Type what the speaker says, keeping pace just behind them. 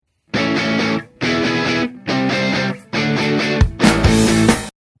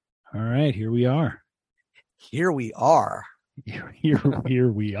right, here we are. Here we are. Here we are.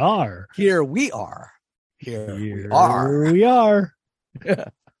 Here we are. Here we Here are. we are.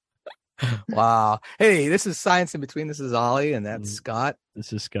 Wow. Hey, this is Science in Between. This is Ollie, and that's Scott.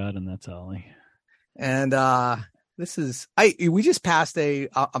 This is Scott, and that's Ollie. And we just passed a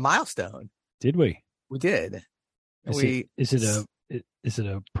milestone. Did we? We did. Is it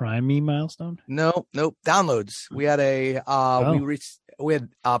a Prime milestone? Nope. Downloads. We had we had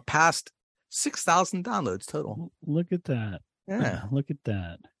passed 6,000 downloads total. Look at that. Yeah. Look at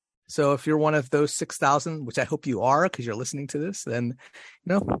that. So if you're one of those 6,000, which I hope you are, because you're listening to this, then,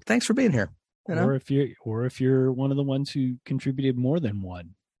 thanks for being here. Or if you're one of the ones who contributed more than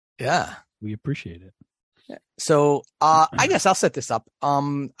one. Yeah. We appreciate it. Yeah. So I guess I'll set this up.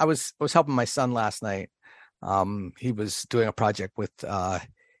 I was helping my son last night. He was doing a project with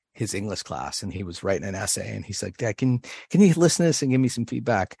his English class, and he was writing an essay, and he's like, Dad, can you listen to this and give me some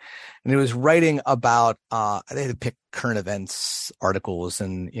feedback? And he was writing about they had to pick current events articles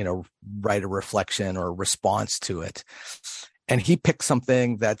and write a reflection or a response to it. And he picked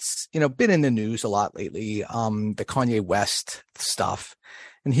something that's been in the news a lot lately, the Kanye West stuff.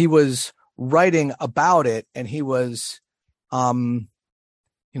 And he was writing about it, and he was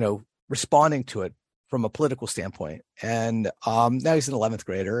responding to it from a political standpoint. And now he's an 11th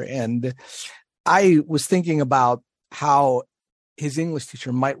grader. And I was thinking about how his English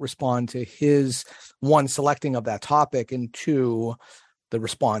teacher might respond to his, one, selecting of that topic, and two, the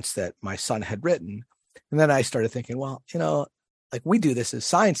response that my son had written. And then I started thinking, well, like we do this as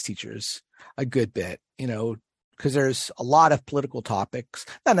science teachers a good bit, because there's a lot of political topics,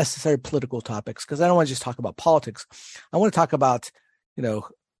 not necessarily political topics, because I don't want to just talk about politics. I want to talk about,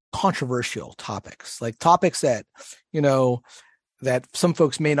 controversial topics, like topics that, that some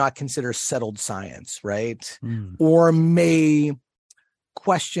folks may not consider settled science, right? Or may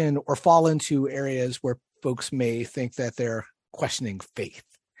question or fall into areas where folks may think that they're questioning faith,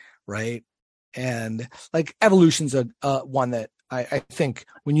 right? And like evolution's one that I think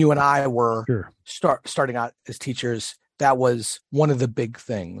when you and I were starting out as teachers, that was one of the big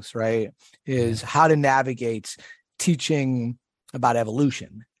things, right? Is how to navigate teaching about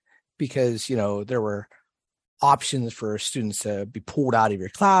evolution. Because, there were options for students to be pulled out of your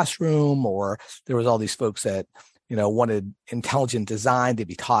classroom, or there was all these folks that, wanted intelligent design to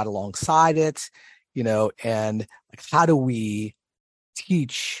be taught alongside it, and like, how do we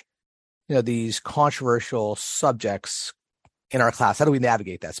teach, these controversial subjects in our class? How do we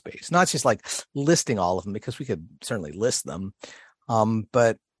navigate that space? Not just like listing all of them, because we could certainly list them.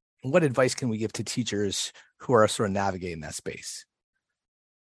 But what advice can we give to teachers who are sort of navigating that space?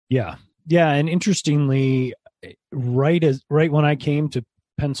 Yeah. And interestingly, right when I came to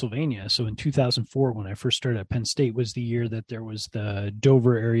Pennsylvania, so in 2004, when I first started at Penn State, was the year that there was the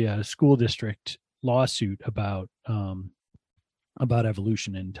Dover area school district lawsuit about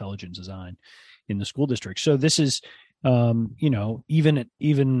evolution and intelligent design in the school district. So this is,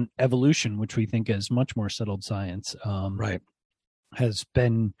 even evolution, which we think is much more settled science, right, has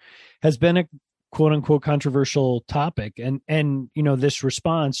been a quote unquote controversial topic. And this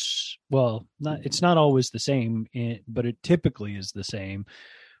response, well, it's not always the same, but it typically is the same,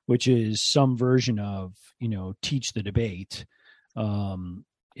 which is some version of, teach the debate,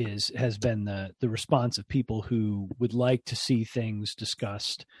 has been the response of people who would like to see things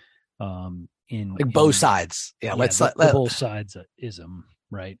discussed, in both sides. Yeah. Both sides ism.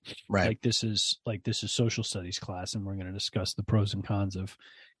 Right. Right. This is social studies class, and we're going to discuss the pros and cons of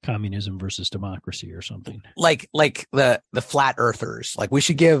communism versus democracy or something. Like the flat earthers. Like we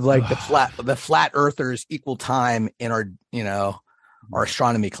should give the flat earthers equal time in our, our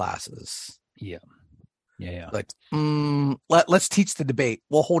astronomy classes. Yeah. Like, let's teach the debate.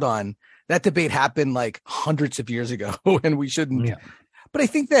 Well, hold on. That debate happened like hundreds of years ago, and we shouldn't. Yeah. But I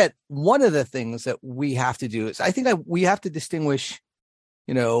think that one of the things that we have to do is we have to distinguish,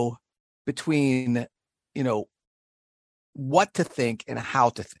 between, what to think and how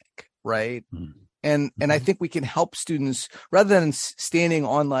to think, right? And I think we can help students, rather than standing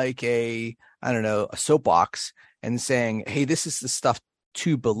on like a soapbox and saying, hey, this is the stuff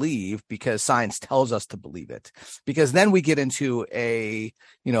to believe because science tells us to believe it, because then we get into a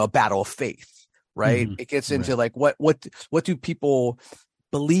battle of faith, right? It gets into like what do people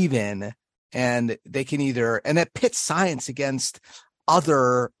believe in, and they can and that pits science against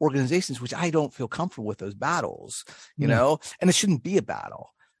other organizations, which I don't feel comfortable with those battles, and it shouldn't be a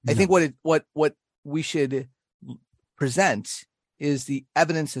battle. I think what we should present is the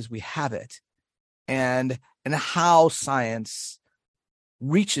evidence as we have it, and how science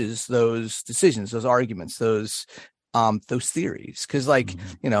reaches those decisions, those arguments, those those theories. Cause like,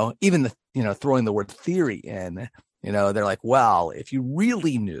 even throwing the word theory in, they're like, well, if you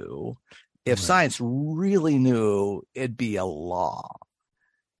really knew, if science really knew, it'd be a law.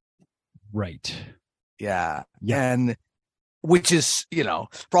 Right. Yeah. And which is,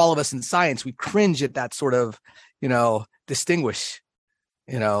 for all of us in science, we cringe at that sort of, distinguish,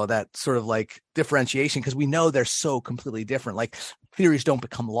 that sort of like differentiation, because we know they're so completely different. Like theories don't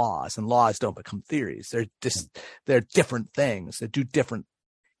become laws and laws don't become theories. They're different things that do different,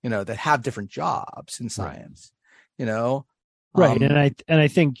 that have different jobs in science, Right. And I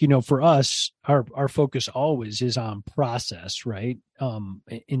think, for us, our focus always is on process, right?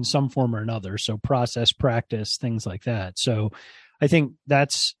 In some form or another. So process, practice, things like that. So I think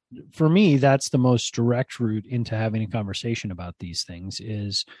for me, that's the most direct route into having a conversation about these things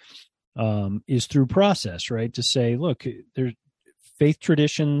is through process, right? To say, look, there's faith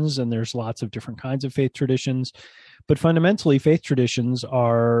traditions and there's lots of different kinds of faith traditions, but fundamentally faith traditions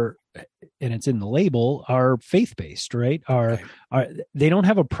are, and it's in the label, are faith-based, right? Are they don't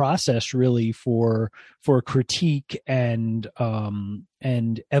have a process really for critique and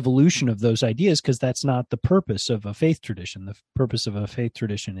evolution of those ideas, because that's not the purpose of a faith tradition. The purpose of a faith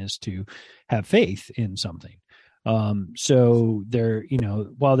tradition is to have faith in something. So there,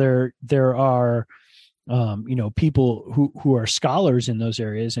 while there are people who are scholars in those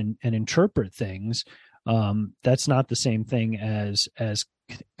areas and interpret things, that's not the same thing as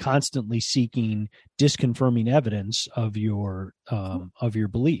constantly seeking disconfirming evidence of your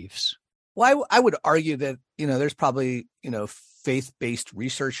beliefs. Well, I would argue that, there's probably, faith-based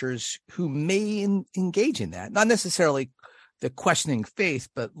researchers who may engage in that, not necessarily the questioning faith,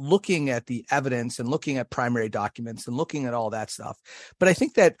 but looking at the evidence and looking at primary documents and looking at all that stuff. But I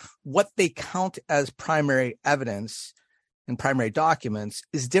think that what they count as primary evidence and primary documents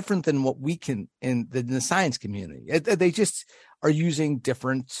is different than what we can in the science community. They just are using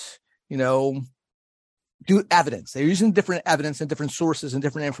different, evidence. They're using different evidence and different sources and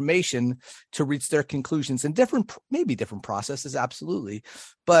different information to reach their conclusions, and maybe different processes. Absolutely.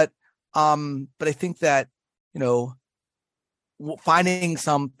 But I think that, finding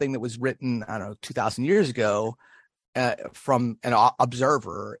something that was written, 2,000 years ago from an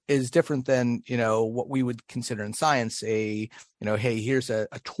observer is different than, what we would consider in science hey, here's a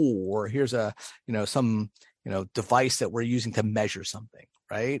tool, or here's some, device that we're using to measure something.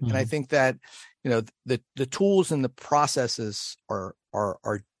 Right. Mm-hmm. And I think that, the tools and the processes are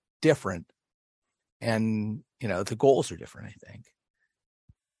different, and, the goals are different, I think.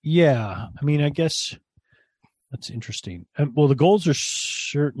 Yeah. I mean, I guess that's interesting. Well, the goals are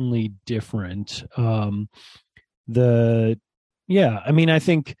certainly different. I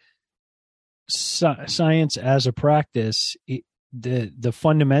think science as a practice, the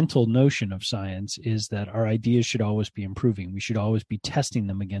fundamental notion of science is that our ideas should always be improving. We should always be testing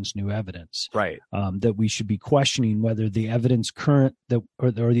them against new evidence. Right. That we should be questioning whether the evidence or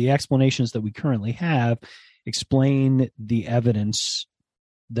the explanations that we currently have explain the evidence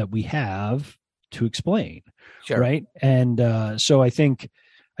that we have to explain. Sure. Right. And so I think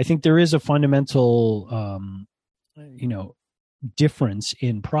there is a fundamental, difference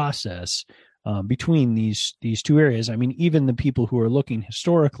in process between these two areas. I mean, even the people who are looking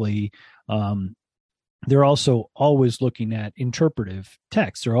historically, they're also always looking at interpretive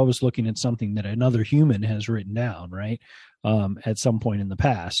text. They're always looking at something that another human has written down, right, at some point in the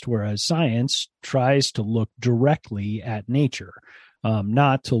past, whereas science tries to look directly at nature,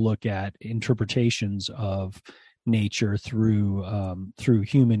 not to look at interpretations of nature through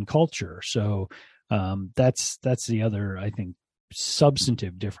human culture. So that's the other, I think,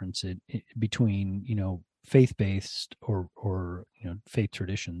 substantive difference between faith-based or faith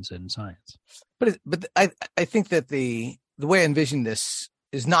traditions and science. But I think that the way I envision this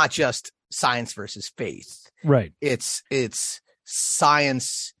is not just science versus faith. Right. It's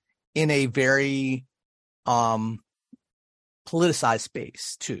science in a very politicized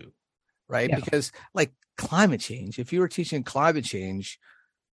space too, right? Yeah. Because like climate change, if you were teaching climate change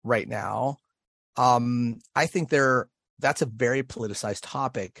right now, I think that's a very politicized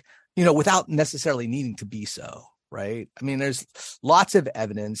topic, without necessarily needing to be so, right? I mean, there's lots of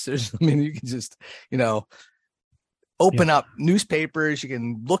evidence. You can just, open up newspapers, you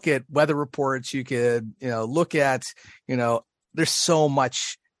can look at weather reports, you could, look at, there's so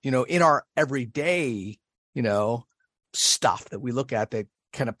much, in our everyday, stuff that we look at that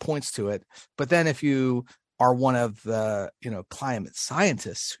kind of points to it. But then if you are one of the, climate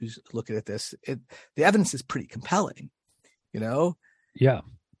scientists who's looking at this, the evidence is pretty compelling, Yeah.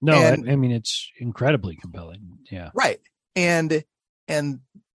 No, I mean, it's incredibly compelling. Yeah. Right. And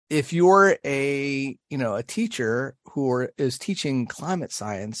if you're a teacher is teaching climate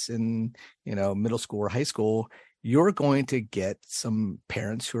science in, middle school or high school, you're going to get some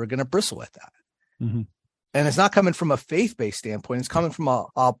parents who are going to bristle at that. Mm-hmm. And it's not coming from a faith-based standpoint. It's coming from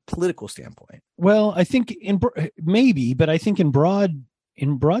a political standpoint. Well, I think but I think in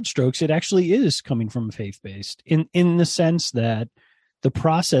broad strokes, it actually is coming from faith-based in the sense that the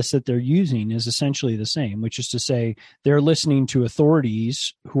process that they're using is essentially the same, which is to say they're listening to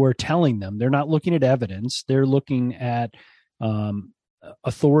authorities who are telling them. They're not looking at evidence. They're looking at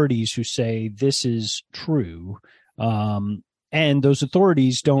authorities who say this is true. And those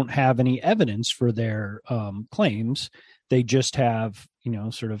authorities don't have any evidence for their claims. They just have,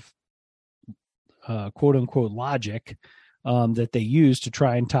 sort of quote unquote logic that they use to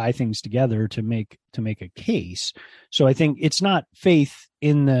try and tie things together to make a case. So I think it's not faith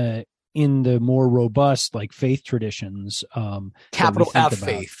in the more robust, like, faith traditions. Capital F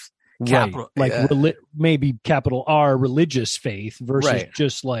faith. Capital, right. Like maybe capital R religious faith versus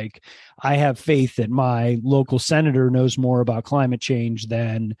just like, I have faith that my local senator knows more about climate change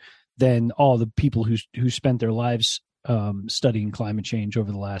than all the people who spent their lives studying climate change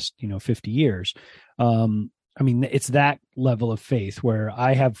over the last 50 years. I mean, it's that level of faith where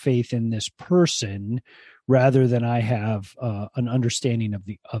I have faith in this person rather than I have an understanding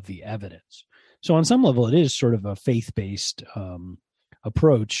of the evidence. So on some level, it is sort of a faith-based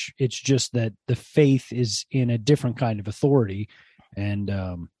approach. It's just that the faith is in a different kind of authority, and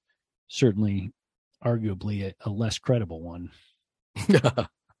certainly, arguably, a less credible one.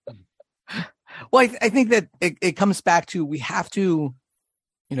 Well, I think that it comes back to, we have to,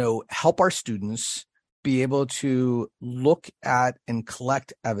 help our students be able to look at and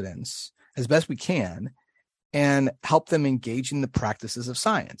collect evidence as best we can and help them engage in the practices of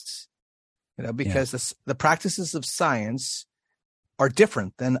science, because the practices of science are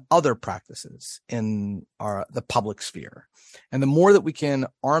different than other practices in the public sphere. And the more that we can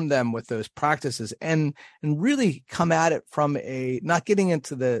arm them with those practices and really come at it from not getting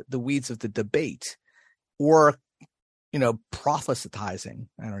into the weeds of the debate or, proselytizing.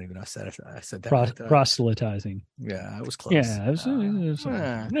 I don't even know if I said that. Proselytizing. Yeah, it was close. Yeah,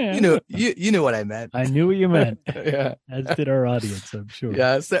 you knew what I meant. I knew what you meant. Yeah. As did our audience, I'm sure.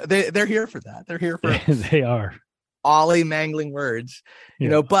 Yeah, so they're here for that. They're here for they are. Ollie mangling words,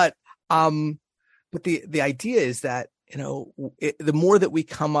 but the idea is that, the more that we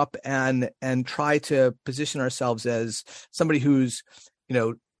come up and try to position ourselves as somebody who's,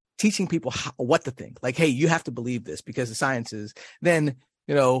 teaching people what to think, like, hey, you have to believe this because the science is, then,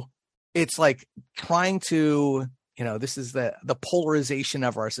 it's like trying to, this is the polarization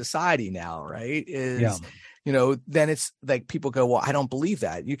of our society now, right? Then it's like people go, well, I don't believe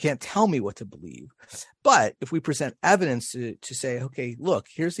that. You can't tell me what to believe. But if we present evidence to say, okay, look,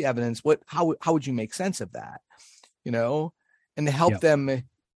 here's the evidence. How would you make sense of that? And to help them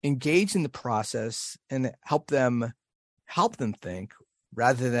engage in the process and help them think,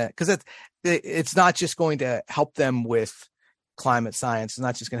 rather than, because it's not just going to help them with climate science. It's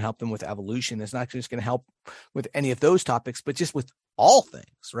not just going to help them with evolution. It's not just going to help with any of those topics, but just with all things,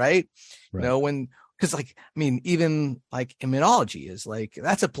 right? Because even like immunology is like,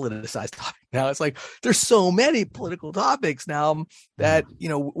 that's a politicized topic now. It's like, there's so many political topics now that,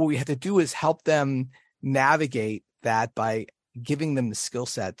 what we have to do is help them navigate that by giving them the skill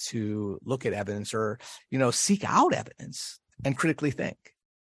set to look at evidence or, seek out evidence and critically think.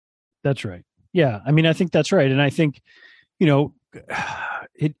 That's right. Yeah. I mean, I think that's right. And I think,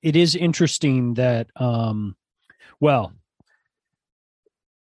 it is interesting that, I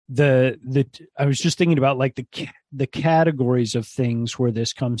was just thinking about like the categories of things where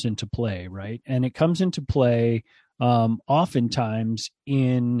this comes into play, right? And it comes into play oftentimes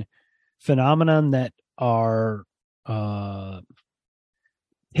in phenomenon that are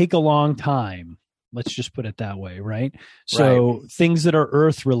take a long time. Let's just put it that way, right? So things that are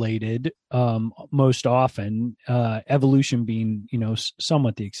Earth related, most often, evolution being,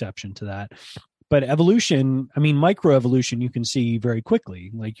 somewhat the exception to that. But evolution, microevolution, you can see very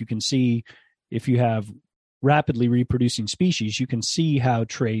quickly. Like, you can see if you have rapidly reproducing species, you can see how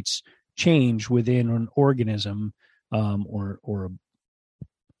traits change within an organism or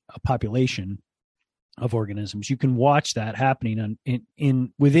a population of organisms. You can watch that happening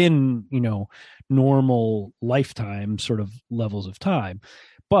within normal lifetime sort of levels of time.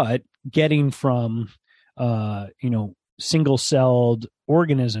 But getting from single-celled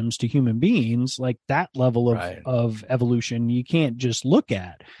organisms to human beings, like that level of evolution, you can't just look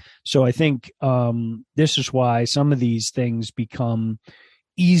at. So I think this is why some of these things become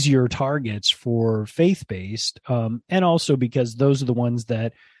easier targets for faith-based, and also because those are the ones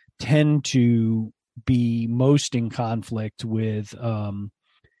that tend to be most in conflict with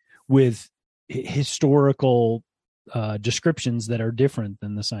historical descriptions that are different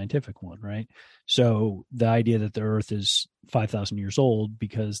than the scientific one, right? So the idea that the earth is 5,000 years old,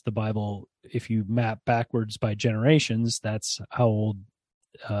 because the Bible, if you map backwards by generations, that's how old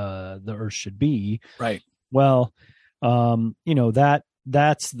the earth should be. Right. Well,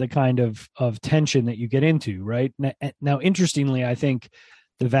 that's the kind of tension that you get into, right? Now, interestingly, I think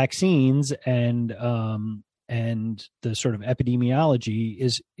the vaccines and the sort of epidemiology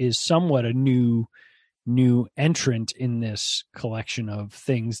is somewhat a new entrant in this collection of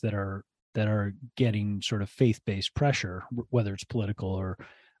things that are getting sort of faith-based pressure, whether it's political or,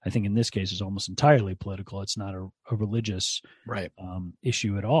 I think in this case, is almost entirely political. It's not a religious right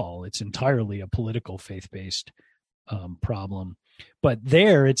issue at all. It's entirely a political, faith-based problem. But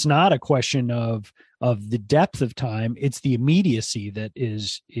there, it's not a question of the depth of time. It's the immediacy that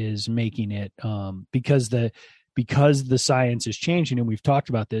is making it, because the science is changing, and we've talked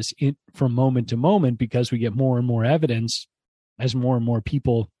about this from moment to moment, because we get more and more evidence as more and more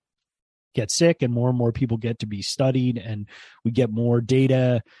people get sick and more people get to be studied, and we get more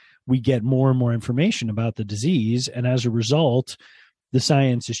data, we get more and more information about the disease, and as a result, the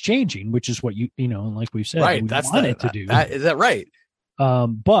science is changing, which is what like we've said, right. we That's want it to do. Is that right?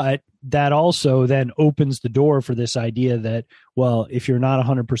 But that also then opens the door for this idea that, well, if you're not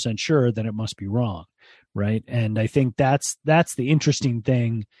 100% sure, then it must be wrong, right? And I think that's the interesting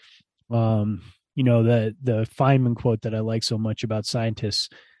thing. The Feynman quote that I like so much about scientists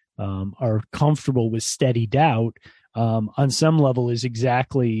are comfortable with steady doubt, on some level is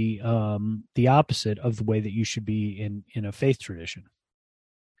exactly the opposite of the way that you should be in a faith tradition.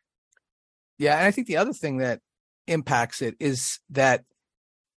 Yeah, and I think the other thing that impacts it is that,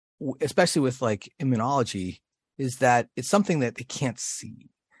 especially with like immunology, is that it's something that they can't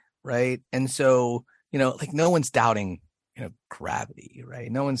see, right? And so, like no one's doubting, gravity,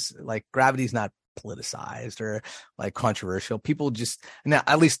 right? No one's like, gravity's not politicized or like controversial. People just, now,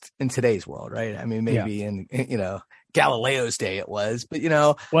 at least in today's world, right? I mean, maybe in Galileo's day it was, but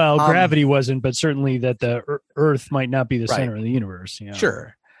well, gravity wasn't, but certainly that the Earth might not be the center of the universe.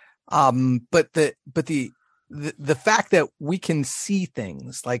 Sure. But the fact that we can see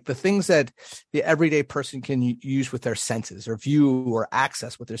things, like the things that the everyday person can use with their senses or view or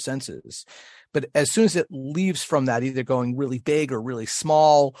access with their senses, but as soon as it leaves from that, either going really big or really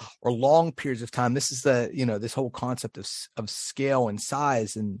small or long periods of time, this is this whole concept of scale and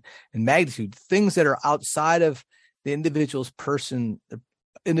size and magnitude, things that are outside of the individual person's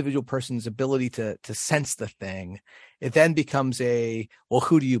ability to sense the thing. It then becomes who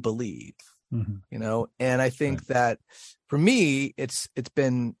do you believe? Mm-hmm. And I think that for me, it's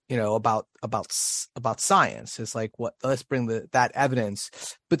been, about science. It's like, let's bring that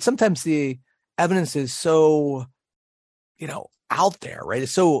evidence, but sometimes the evidence is so, out there, right?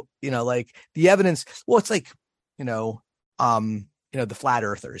 It's so, like the evidence, well, it's like, the flat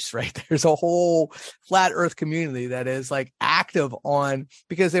earthers, right? There's a whole flat earth community that is like active on,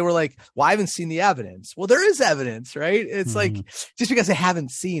 because they were like, well, I haven't seen the evidence. Well, there is evidence, right? It's like, just because they haven't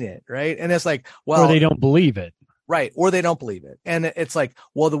seen it, right? And it's like, well, or they don't believe it. Right. Or they don't believe it. And it's like,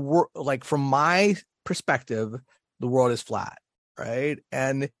 well, the world, like from my perspective, the world is flat. Right.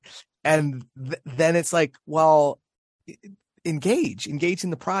 And then it's like, well, engage in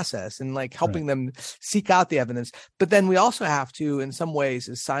the process and like helping them seek out the evidence. But then we also have to, in some ways,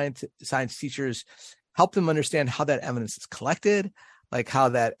 as science teachers, help them understand how that evidence is collected, like how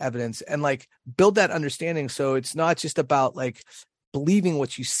that evidence, and like build that understanding. So it's not just about like believing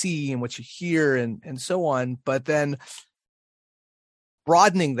what you see and what you hear and so on, but then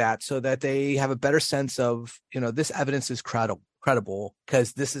broadening that so that they have a better sense of, this evidence is credible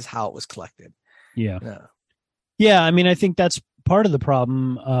because this is how it was collected. Yeah. I mean, I think that's part of the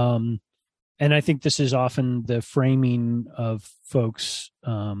problem. And I think this is often the framing of folks,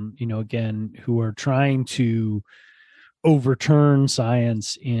 again, who are trying to overturn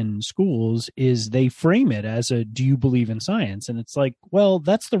science in schools, is they frame it as do you believe in science? And it's like, well,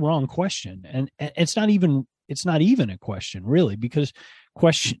 that's the wrong question. And it's not even a question really, because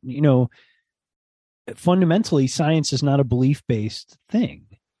fundamentally science is not a belief-based thing.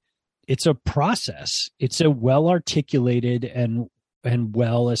 It's a process. It's a well-articulated and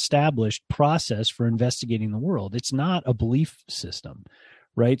well-established process for investigating the world. It's not a belief system,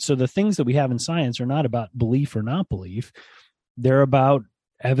 right? So the things that we have in science are not about belief or not belief. They're about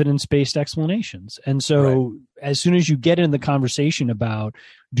evidence-based explanations. And so as soon as you get in the conversation about,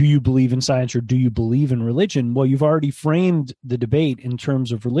 do you believe in science or do you believe in religion? Well, you've already framed the debate in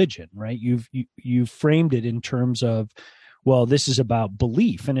terms of religion, right? You've framed it in terms of, well, this is about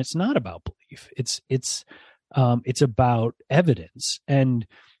belief, and it's not about belief. belief. It's about evidence. And,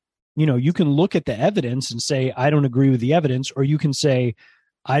 you can look at the evidence and say, I don't agree with the evidence, or you can say,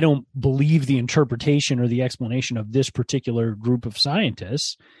 I don't believe the interpretation or the explanation of this particular group of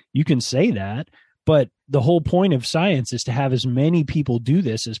scientists. You can say that, but the whole point of science is to have as many people do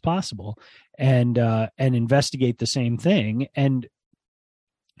this as possible and investigate the same thing. And,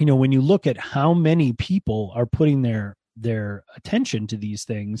 when you look at how many people are putting their attention to these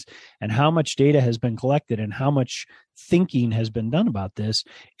things and how much data has been collected and how much thinking has been done about this,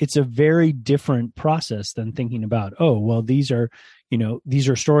 it's a very different process than thinking about, oh, well, these are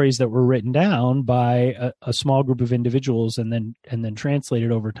stories that were written down by a small group of individuals and then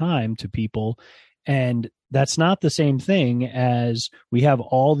translated over time to people. And that's not the same thing as we have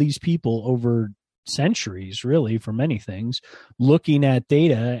all these people over centuries, really, for many things, looking at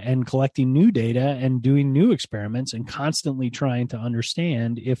data and collecting new data and doing new experiments and constantly trying to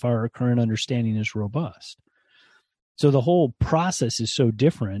understand if our current understanding is robust. So the whole process is so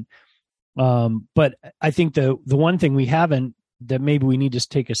different. But I think the one thing we haven't, that maybe we need to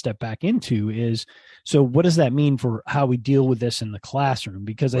take a step back into, is, so what does that mean for how we deal with this in the classroom?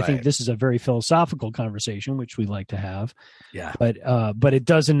 Because I think this is a very philosophical conversation, which we like to have. Yeah. But it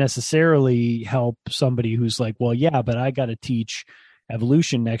doesn't necessarily help somebody who's like, well, yeah, but I got to teach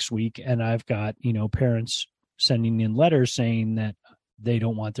evolution next week, and I've got, parents sending in letters saying that they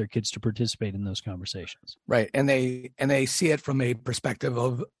don't want their kids to participate in those conversations. Right. And they see it from a perspective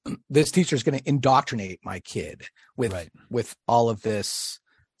of, this teacher is going to indoctrinate my kid with all of this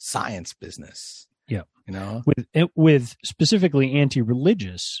science business. Yeah. With specifically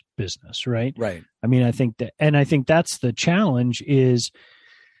anti-religious business. Right. Right. I mean, I think that's the challenge, is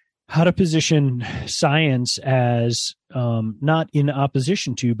how to position science as not in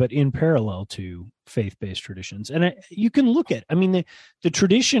opposition to, but in parallel to faith-based traditions. And you can look at, the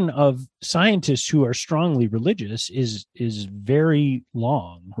tradition of scientists who are strongly religious is very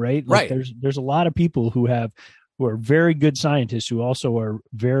long, right? Like there's a lot of people who are very good scientists who also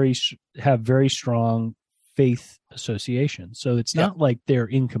have very strong faith associations. So it's not like they're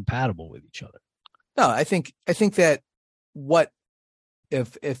incompatible with each other. No, I think that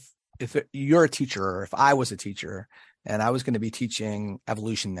if you're a teacher, or if I was a teacher and I was going to be teaching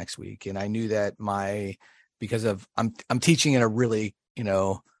evolution next week, and I knew that I'm teaching in a really,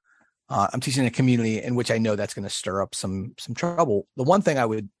 I'm teaching in a community in which I know that's going to stir up some trouble. The one thing I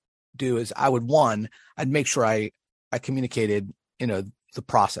would do is I'd make sure I communicated, the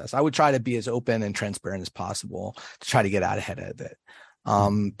process. I would try to be as open and transparent as possible to try to get out ahead of it.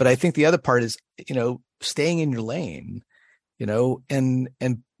 But I think the other part is, staying in your lane, and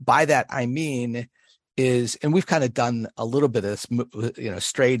by that, I mean and we've kind of done a little bit of this,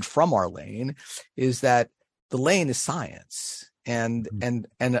 strayed from our lane, is that the lane is science, and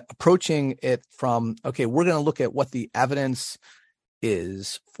approaching it from, okay, we're going to look at what the evidence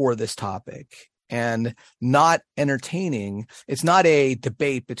is for this topic, and not entertaining. It's not a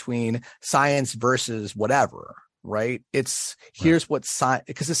debate between science versus whatever, right? Here's what science,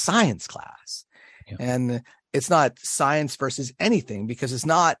 because it's science class. Yeah. And it's not science versus anything, because it's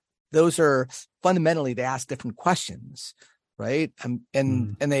not, those are fundamentally, they ask different questions, right?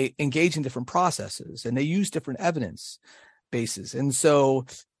 And they engage in different processes, and they use different evidence bases. And so,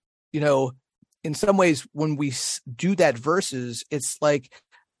 in some ways, when we do that versus, it's like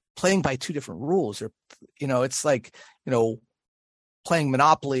playing by two different rules, or, it's like, playing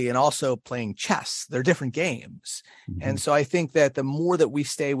Monopoly and also playing chess. They're different games. Mm-hmm. And so I think that the more that we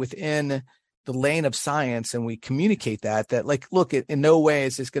stay within the lane of science and we communicate that like, look, in no way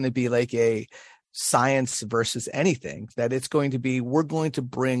is this going to be like a science versus anything, that it's going to be, we're going to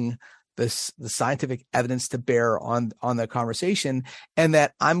bring the scientific evidence to bear on the conversation, and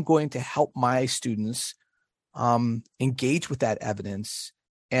that I'm going to help my students engage with that evidence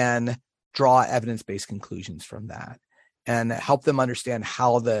and draw evidence-based conclusions from that, and help them understand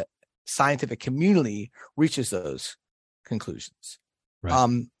how the scientific community reaches those conclusions.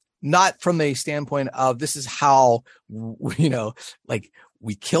 Right. Not from a standpoint of, this is how, like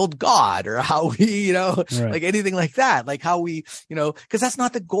we killed God, or how we, like anything like that, like how we, because that's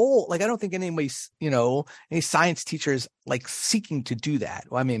not the goal. Like, I don't think anybody's, any science teachers like seeking to do that.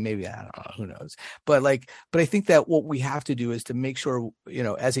 Well, I mean, maybe, I don't know, who knows, but I think that what we have to do is to make sure,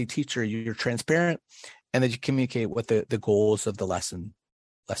 as a teacher, you're transparent, and that you communicate what the goals of the lessons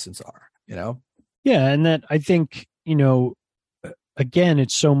are, Yeah. And that, I think, again,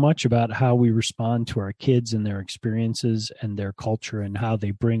 it's so much about how we respond to our kids and their experiences and their culture, and how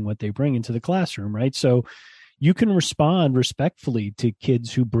they bring what they bring into the classroom, right? So you can respond respectfully to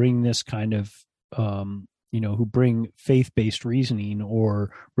kids who bring this kind of who bring faith-based reasoning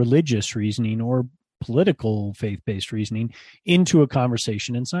or religious reasoning or political faith-based reasoning into a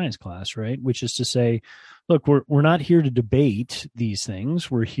conversation in science class, right? Which is to say, look, we're not here to debate these things.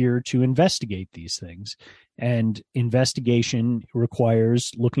 We're here to investigate these things. And investigation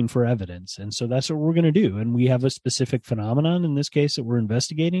requires looking for evidence. And so that's what we're going to do. And we have a specific phenomenon in this case that we're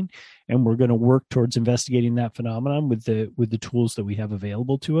investigating, and we're going to work towards investigating that phenomenon with the tools that we have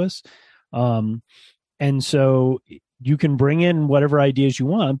available to us. And so you can bring in whatever ideas you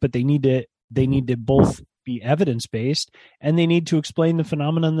want, but they need to both be evidence-based, and they need to explain the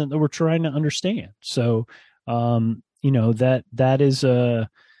phenomenon that we're trying to understand. So, that is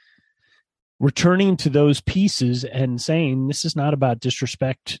returning to those pieces and saying, this is not about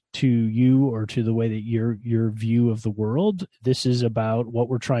disrespect to you or to the way that your view of the world. This is about what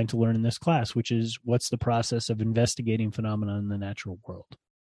we're trying to learn in this class, which is what's the process of investigating phenomena in the natural world.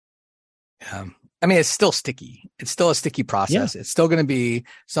 I mean, it's still sticky. It's still a sticky process. Yeah. It's still going to be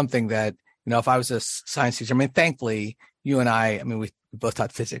something that, if I was a science teacher, I mean, thankfully, you and I mean, we both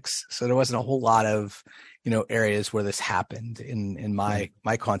taught physics, so there wasn't a whole lot of, areas where this happened in my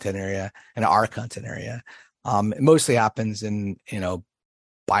content area and our content area. It mostly happens in,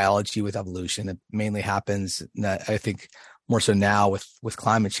 biology with evolution. It mainly happens, I think, more so now with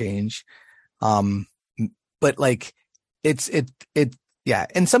climate change. But like, yeah,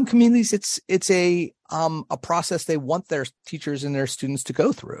 in some communities, it's a process they want their teachers and their students to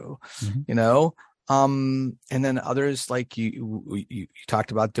go through, and then others, like you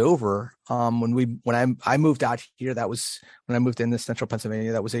talked about Dover. When I moved out here, that was when I moved into central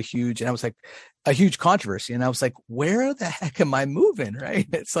Pennsylvania. That was a huge controversy, and I was like, where the heck am I moving? Right?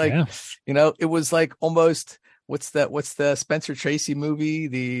 It's like, it was like almost. What's the Spencer Tracy movie?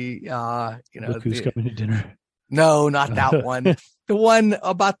 Look Who's Coming to Dinner. No, not that one. The one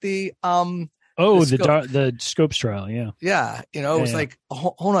about the Scopes trial. Yeah. Yeah. It was like,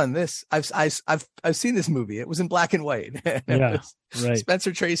 hold on, this I've seen this movie. It was in black and white. Yeah. Right.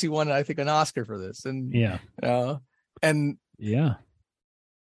 Spencer Tracy won, I think, an Oscar for this. And and yeah.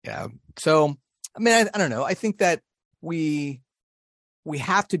 So, I mean, I don't know. I think that we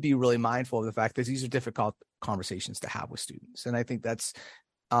have to be really mindful of the fact that these are difficult conversations to have with students. And I think that's,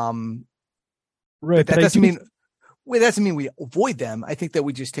 right. That doesn't mean we avoid them. I think that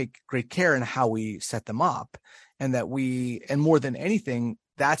we just take great care in how we set them up, and that and more than anything,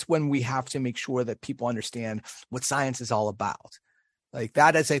 that's when we have to make sure that people understand what science is all about. Like,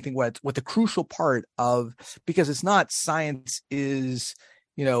 that is, I think, what the crucial part of, because it's not science is,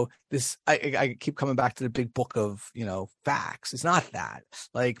 this, I keep coming back to the big book of, facts. It's not that,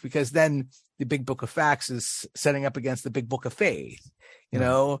 like, because then the big book of facts is setting up against the big book of faith,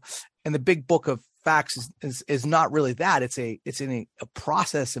 and the big book of facts is not really that. It's a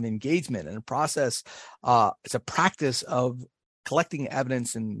process of engagement, and a process. It's a practice of collecting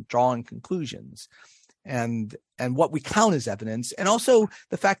evidence and drawing conclusions, and what we count as evidence, and also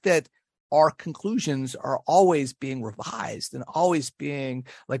the fact that our conclusions are always being revised and always being,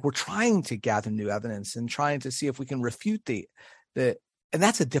 like, we're trying to gather new evidence and trying to see if we can refute the and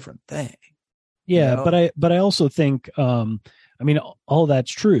that's a different thing. Yeah, but I also think, I mean, all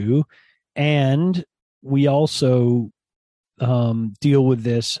that's true. And we also deal with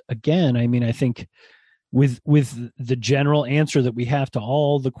this again. I mean, I think with the general answer that we have to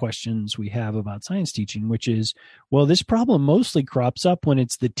all the questions we have about science teaching, which is, well, this problem mostly crops up when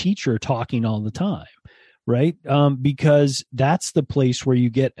it's the teacher talking all the time, right? Because that's the place where you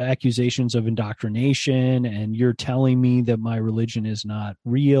get accusations of indoctrination, and you're telling me that my religion is not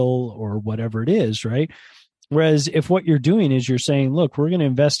real or whatever it is, right? Whereas if what you're doing is you're saying, look, we're going to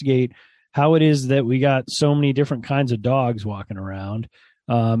investigate how it is that we got so many different kinds of dogs walking around,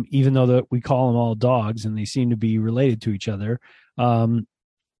 even though that we call them all dogs and they seem to be related to each other. And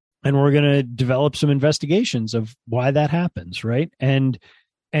we're going to develop some investigations of why that happens, right? And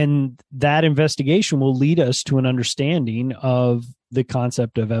that investigation will lead us to an understanding of the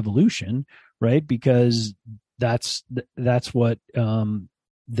concept of evolution, right? Because that's what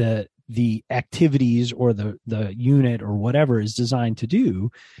the activities or the unit or whatever is designed to do.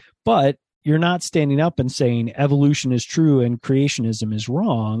 But you're not standing up and saying evolution is true and creationism is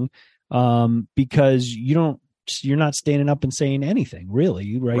wrong, because you're not standing up and saying anything,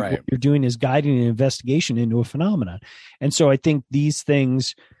 really, right? What you're doing is guiding an investigation into a phenomenon. And so I think these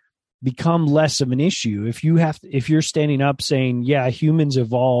things become less of an issue if you're standing up saying, yeah, humans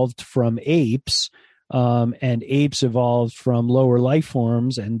evolved from apes, and apes evolved from lower life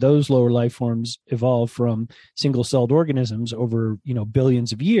forms, and those lower life forms evolved from single-celled organisms over,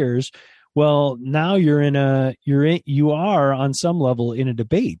 billions of years. Well, now you are on some level in a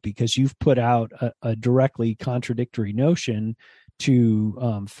debate because you've put out a directly contradictory notion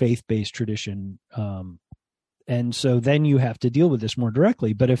to faith-based tradition, and so then you have to deal with this more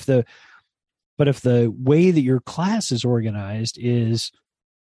directly. But if the way that your class is organized is,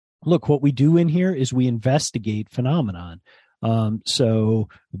 look, what we do in here is we investigate phenomenon. So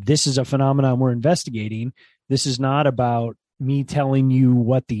this is a phenomenon we're investigating. This is not about me telling you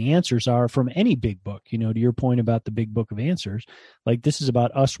what the answers are from any big book, to your point about the big book of answers. Like, this is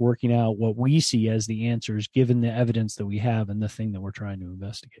about us working out what we see as the answers, given the evidence that we have and the thing that we're trying to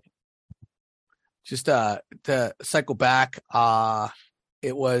investigate. Just to cycle back,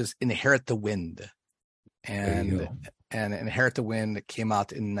 it was Inherit the Wind, and Inherit the Wind came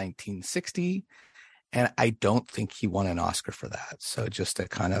out in 1960, and I don't think he won an Oscar for that. So just to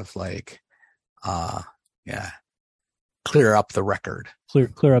kind of clear up the record,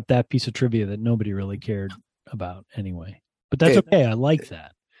 clear up that piece of trivia that nobody really cared about anyway. But that's okay. I like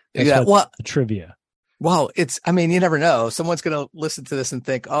that. That's the trivia. Well, you never know. Someone's going to listen to this and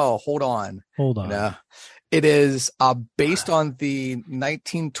think, "Oh, hold on." It is based on the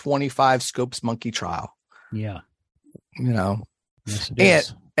 1925 Scopes monkey trial. Yeah. Yes, it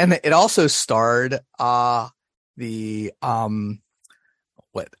is. And it also starred the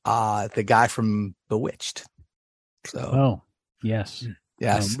guy from Bewitched. So, yes.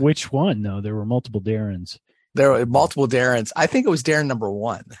 Which one though? There were multiple Darrens. There were multiple Darrens. I think it was Darren number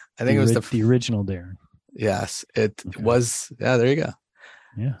 1. I think it was the original Darren. Yes, it was. Yeah, there you go.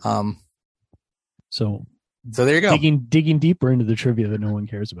 Yeah. So there you go. Digging deeper into the trivia that no one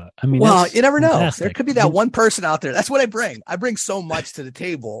cares about. I mean, you never know. There could be that one person out there. That's what I bring. I bring so much to the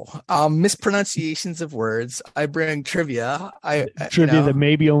table. Mispronunciations of words. I bring trivia. Trivia that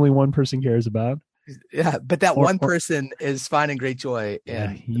maybe only one person cares about. Yeah, but that one person is finding great joy.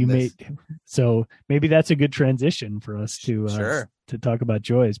 So maybe that's a good transition for us to talk about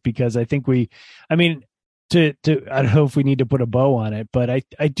joys, because I think I don't know if we need to put a bow on it, but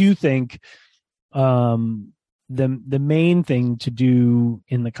I do think the main thing to do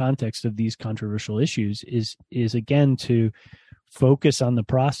in the context of these controversial issues is again to focus on the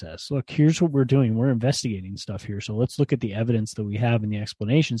process. Look, here's what we're doing. We're investigating stuff here. So let's look at the evidence that we have and the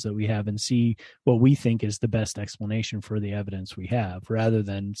explanations that we have and see what we think is the best explanation for the evidence we have, rather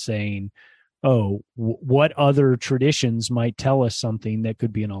than saying, what other traditions might tell us something that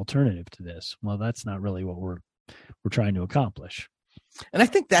could be an alternative to this. Well, that's not really what we're trying to accomplish. And I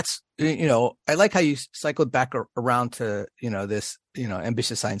think that's, I like how you cycled back around to, this,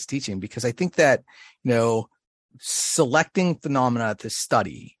 ambitious science teaching, because I think that, selecting phenomena to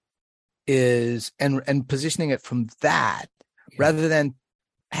study is, and positioning it from that, rather than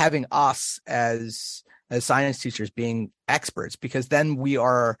having us as science teachers being experts, because then we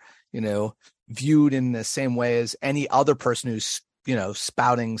are, viewed in the same way as any other person who's,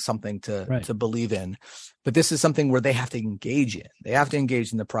 spouting something to believe in. But this is something where they have to engage in. They have to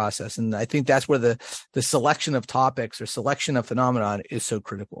engage in the process. And I think that's where the selection of topics or selection of phenomenon is so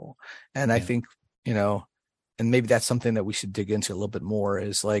critical. And I think, and maybe that's something that we should dig into a little bit more,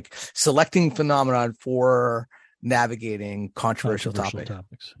 is like selecting phenomenon for navigating controversial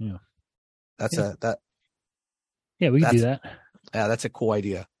topics. Yeah. We can do that. Yeah, that's a cool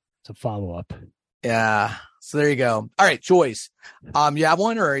idea. It's a follow-up. Yeah. So there you go. All right, joys. You have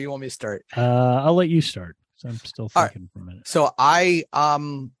one, or you want me to start? I'll let you start. So I'm still thinking for a minute. So I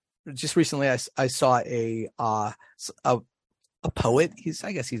just recently I saw a poet.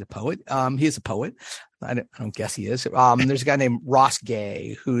 I guess he's a poet. He is a poet. I don't guess he is. There's a guy named Ross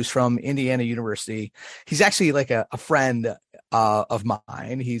Gay who's from Indiana University. He's actually like a friend of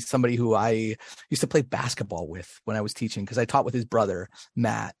mine. He's somebody who I used to play basketball with when I was teaching, because I taught with his brother,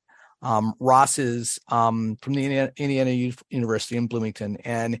 Matt. Ross is from the Indiana University in Bloomington,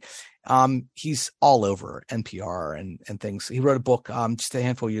 and he's all over NPR and things. He wrote a book just a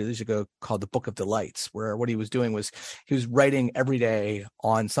handful of years ago called The Book of Delights, where what he was doing was he was writing every day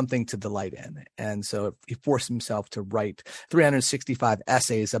on something to delight in. And so he forced himself to write 365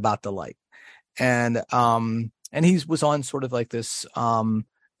 essays about delight. And he was on sort of like this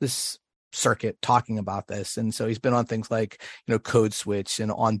circuit talking about this. And so he's been on things like, Code Switch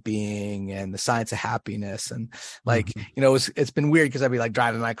and On Being and The Science of Happiness. And like, it's been weird because I'd be like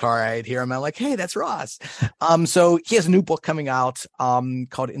driving my car, I'd hear him, I'm like, hey, that's Ross. So he has a new book coming out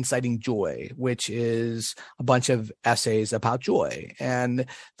called Inciting Joy, which is a bunch of essays about joy. And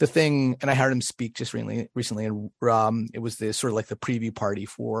the thing, and I heard him speak just recently, and it was the sort of like the preview party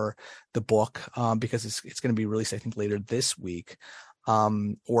for the book, because it's going to be released, I think, later this week.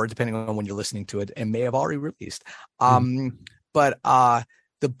 Or depending on when you're listening to it, and may have already released. But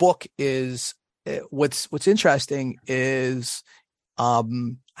the book is what's interesting is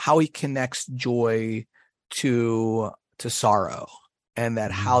how he connects joy to sorrow, and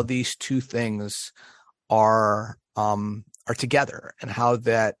that how these two things are together, and how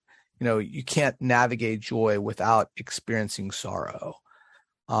that, you can't navigate joy without experiencing sorrow.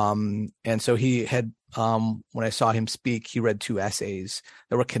 And so he had, when I saw him speak, he read 2 essays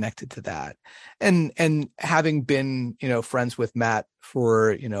that were connected to that. And having been, friends with Matt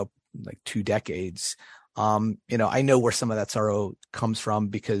for, like 2 decades, I know where some of that sorrow comes from,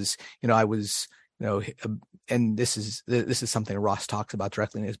 because, I was, and this is something Ross talks about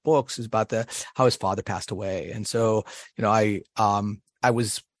directly in his books, is about how his father passed away. And so, I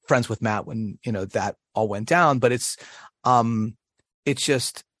was friends with Matt when, that all went down, but it's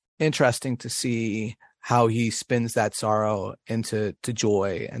just interesting to see how he spins that sorrow into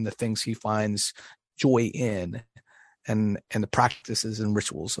joy, and the things he finds joy in, and the practices and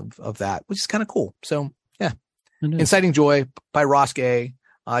rituals of that, which is kind of cool. So yeah, Inciting Joy by Ross Gay.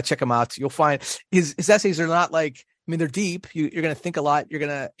 Check him out. You'll find his essays are not like, they're deep. You're going to think a lot. You're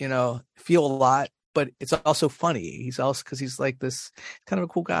going to, feel a lot, but it's also funny. He's also, because he's like this kind of a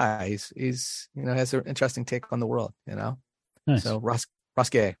cool guy. He's has an interesting take on the world, Nice. So Ross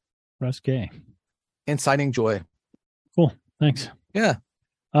Gay. Ross Gay. Inciting Joy. Cool. Thanks. Yeah.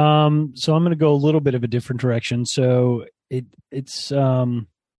 So I'm going to go a little bit of a different direction. So it's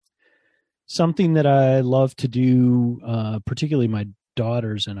something that I love to do, particularly my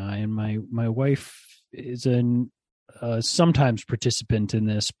daughters and I, and my wife is sometimes participant in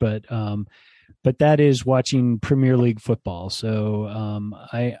this, but that is watching Premier League football. So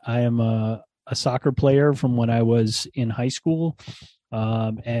I am a soccer player from when I was in high school.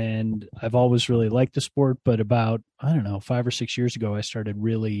 And I've always really liked the sport, but about, 5 or 6 years ago, I started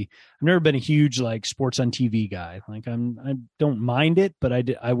I've never been a huge like sports on TV guy. Like I don't mind it, but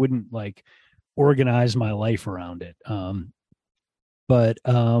I wouldn't like organize my life around it. But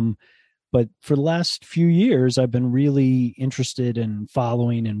for the last few years, I've been really interested in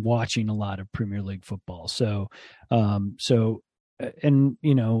following and watching a lot of Premier League football. So, I'm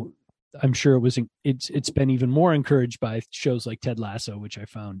sure it's been even more encouraged by shows like Ted Lasso, which I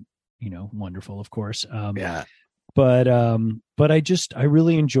found, wonderful, of course. Yeah. But I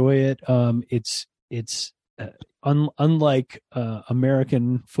really enjoy it. It's unlike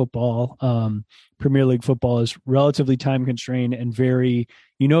American football. Premier League football is relatively time constrained and very,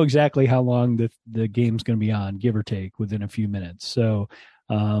 exactly how long the game's going to be on, give or take, within a few minutes. So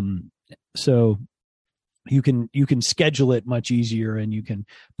you can schedule it much easier, and you can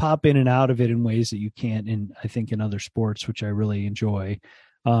pop in and out of it in ways that you can't in other sports, which I really enjoy.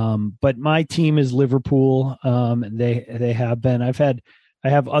 But my team is Liverpool. They have been. I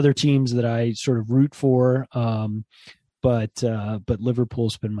have other teams that I sort of root for, but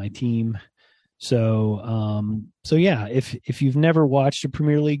Liverpool's been my team. So yeah, if you've never watched a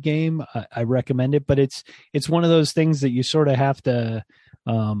Premier League game, I recommend it. But it's one of those things that you sort of have to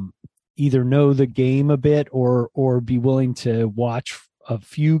either know the game a bit or be willing to watch a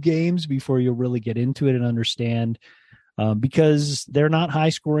few games before you'll really get into it and understand. Because they're not high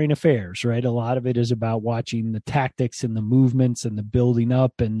scoring affairs, right? A lot of it is about watching the tactics and the movements and the building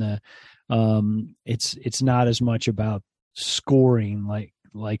up, and it's not as much about scoring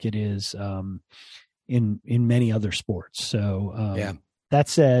like it is in many other sports. So yeah. That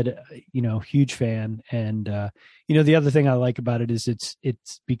said, huge fan. And the other thing I like about it is it's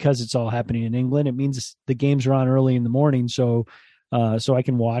because it's all happening in England. It means the games are on early in the morning, so I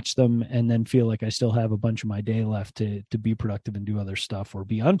can watch them and then feel like I still have a bunch of my day left to be productive and do other stuff, or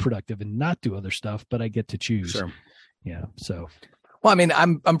be unproductive and not do other stuff, but I get to choose. Sure. Yeah. So, well,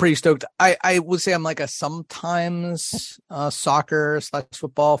 I'm pretty stoked. I would say I'm like a sometimes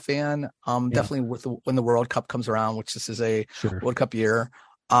soccer/football fan. Definitely when the World Cup comes around, which this is a World Cup year.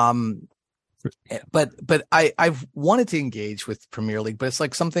 But I've wanted to engage with Premier League, but it's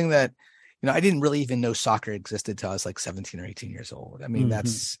like something that, I didn't really even know soccer existed till I was like 17 or 18 years old.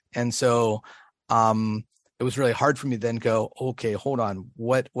 And so it was really hard for me to then go, okay, hold on,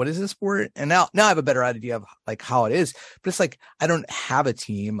 what is this sport? And now I have a better idea of like how it is, but it's like, I don't have a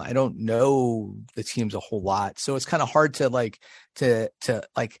team. I don't know the teams a whole lot. So it's kind of hard to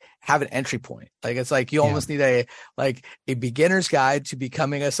have an entry point. Like, it's like, you almost need a beginner's guide to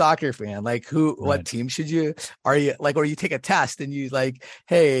becoming a soccer fan. Like what team should you, or you take a test and you like,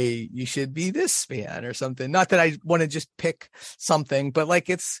 hey, you should be this fan or something. Not that I want to just pick something, but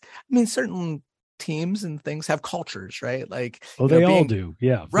like certain teams and things have cultures, right? Like, they all do.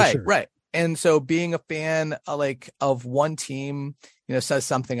 Yeah. Right. Sure. Right. And so being a fan of one team, says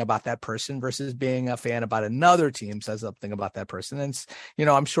something about that person versus being a fan about another team says something about that person. And,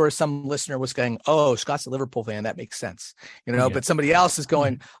 I'm sure some listener was going, oh, Scott's a Liverpool fan. That makes sense, but somebody else is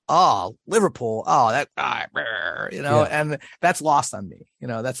going, oh, Liverpool. Oh, that, and that's lost on me,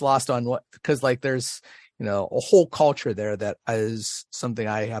 that's lost on because there's, a whole culture there that is something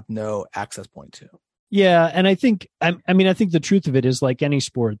I have no access point to. Yeah, and I think I think the truth of it is like any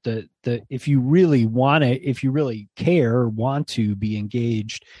sport that if you really want to, if you really care or want to be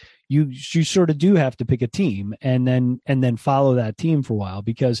engaged, you sort of do have to pick a team and then follow that team for a while,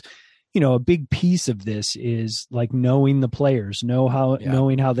 because a big piece of this is like knowing the players,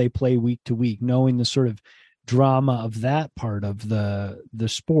 knowing how they play week to week, knowing the sort of drama of that part of the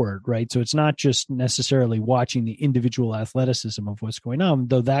sport, right? So it's not just necessarily watching the individual athleticism of what's going on,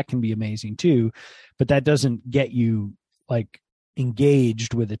 though that can be amazing too, but that doesn't get you like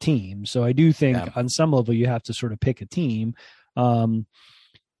engaged with a team. So I do think on some level you have to sort of pick a team. If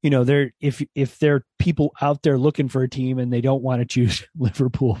there are people out there looking for a team and they don't want to choose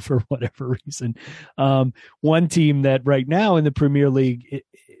Liverpool for whatever reason, one team that right now in the Premier League it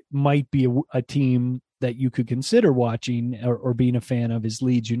might be a team that you could consider watching or being a fan of is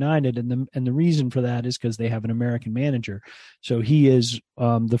Leeds United. And the reason for that is because they have an American manager. So he is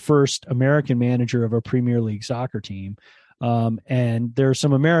the first American manager of a Premier League soccer team. And there are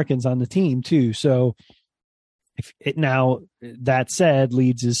some Americans on the team too. So now that said,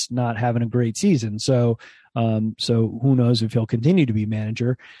 Leeds is not having a great season. So who knows if he'll continue to be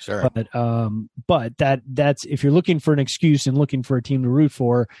manager. Sure. But that's, if you're looking for an excuse and looking for a team to root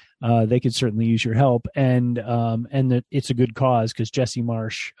for, they could certainly use your help. And that it's a good cause, because Jesse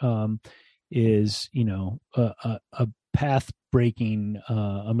Marsch is, a path breaking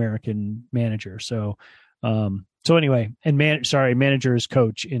American manager. So anyway, and manager is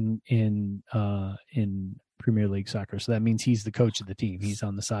coach in Premier League soccer. So that means he's the coach of the team. He's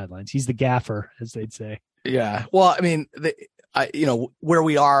on the sidelines. He's the gaffer, as they'd say. Yeah. Well, I mean, where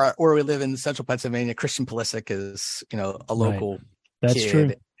we live in central Pennsylvania, Christian Pulisic is, a local That's kid.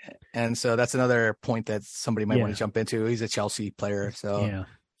 true. And so that's another point that somebody might want to jump into. He's a Chelsea player. So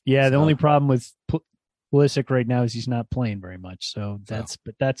the only problem with Pulisic right now is he's not playing very much. So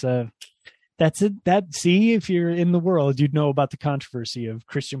see, if you're in the world, you'd know about the controversy of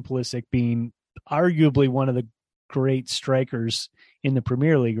Christian Pulisic being arguably one of the great strikers in the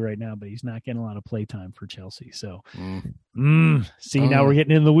Premier League right now, but he's not getting a lot of play time for Chelsea. So now we're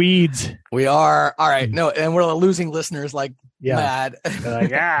getting in the weeds. We are. All right. No, and we're losing listeners mad.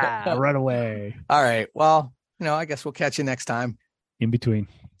 Like, run away. All right. Well, I guess we'll catch you next time. In between.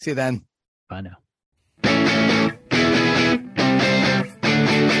 See you then. Bye now.